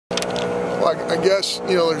I guess,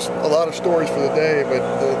 there's a lot of stories for the day, but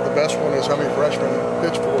the best one is how many freshmen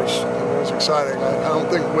pitched for us. It was exciting. I don't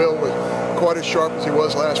think Will was quite as sharp as he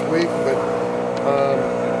was last week, but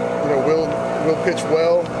Will pitched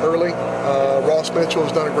well early. Ross Mitchell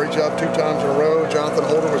has done a great job 2 times in a row. Jonathan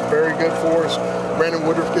Holder was very good for us. Brandon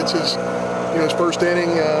Woodruff gets his first inning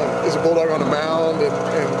as a Bulldog on the mound,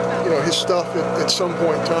 and his stuff at some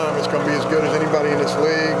point in time is going to be as good as anybody in this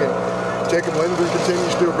league. And Jacob Lindgren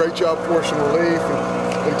continues to do a great job for us in relief,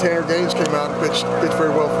 and Tanner Gaines came out and pitched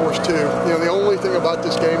very well for us too. The only thing about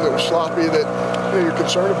this game that was sloppy that you're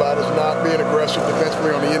concerned about is not being aggressive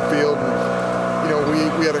defensively on the infield. And,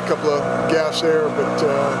 we had a couple of gaffes there, but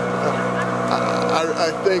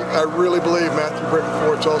I really believe Matthew Britton,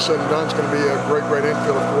 before it's all said and done, is going to be a great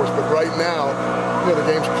infielder for us. But right now, the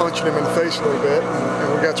game's punching him in the face a little bit, and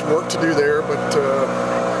we got some work to do there. But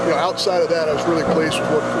outside of that, I was really pleased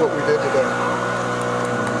with what we did today.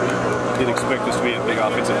 Didn't expect us to be a big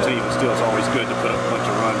offensive team, but still, it's always good to put up a bunch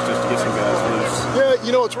of runs just to get some guys loose.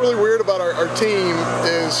 Yeah, what's really weird about our team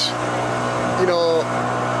is,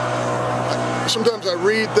 sometimes I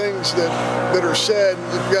read things that are said,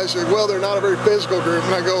 and guys say, well, they're not a very physical group,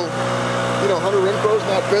 and I go, Hunter Renfro's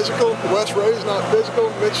not physical, Wes Ray's not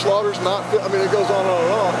physical, Mitch Slaughter's not I mean, it goes on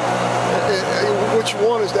and on. Which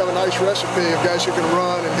one is to have a nice recipe of guys who can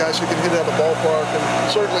run and guys who can hit it out of the ballpark, and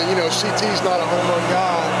certainly, CT's not a home run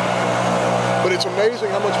guy, but it's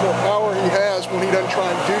amazing how much more power he has when he doesn't try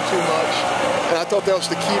and do too much. And I thought that was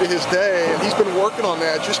the key to his day, and he's been working on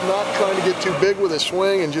that, just not trying to get too big with his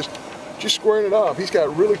swing and just squaring it up. He's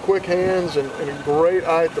got really quick hands and a great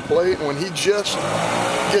eye at the plate, and when he just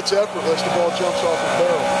gets effortless, the ball jumps off his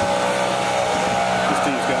barrel. This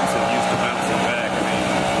team's gotten so used to bouncing back. I mean,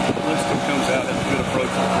 Lipscomb comes out, has a good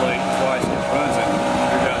approach to the plate twice, and runs it.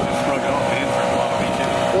 Your guys just shrug it off and for a lot of each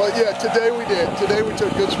inning. Well, yeah, today we did. Today we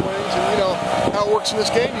took good swings, and how it works in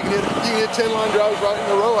this game, you can hit 10-line drives right in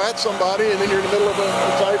a row at somebody, and then you're in the middle of a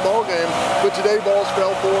tight ball game. But today balls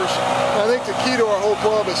fell for us. And I think the key to our whole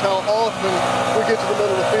club is how often we get to the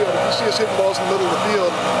middle of the field. If you see us hitting balls in the middle of the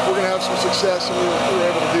field, we're going to have some success, and we were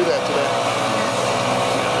able to do that today.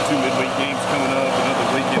 2 midweek games coming up, another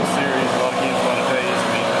weekend series, a lot of games, a lot of days. I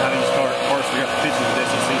mean, how do you start? First, we got the pitching of the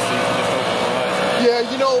SEC season just over the horizon. Yeah,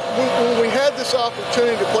 when we had this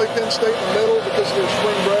opportunity to play Penn State in the middle because of their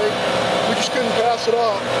spring break, we just couldn't pass it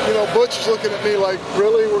off. Butch is looking at me like,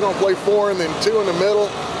 really? We're going to play 4 and then 2 in the middle?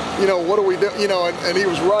 What do we do? And he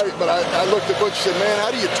was right, but I looked at Butch and said, man,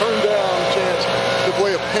 how do you turn down a chance to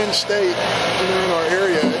play a Penn State in our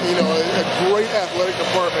area? A great athletic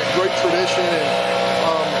department, great tradition, and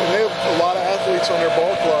they have a lot of athletes on their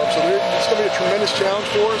ball club, so it's going to be a tremendous challenge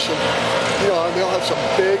for us. And they'll have some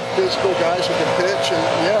big physical guys who can pitch, and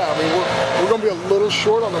we're going to be a little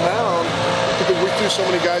short on the mound because we threw so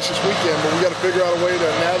many guys this weekend, but we got to figure out a way to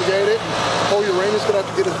navigate it. Cole Urena's going to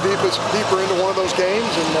have to get us deeper into one of those games,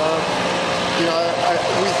 and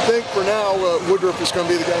we think for now Woodruff is going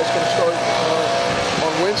to be the guy that's going to start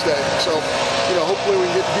on Wednesday. So hopefully we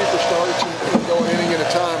can get deeper starts and go an inning at a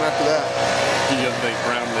time after that. You have Nate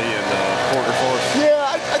Brownlee and Porter for us. Yeah,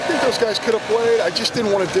 I think those guys could have played. I just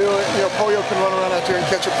didn't want to do it. Polio can run around out there and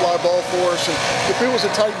catch a fly ball for us. And if it was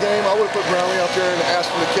a tight game, I would have put Brownlee out there and asked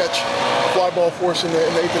him to catch a fly ball for us in the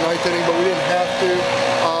 8th and 9th inning, but we didn't have to.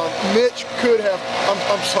 Mitch could have.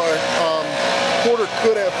 I'm sorry. Porter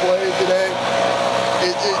could have played today. He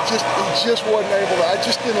just wasn't able to. I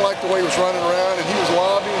just didn't like the way he was running around, and he was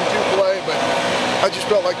lobbying to play, but I just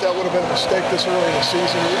felt like that would have been a mistake this early in the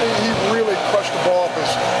season. He really crushed the ball off his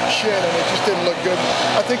shin, and it just didn't look good.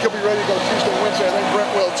 I think he'll be ready to go Tuesday, Wednesday. I think Brent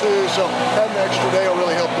will too, so having an extra day will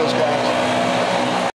really help those guys.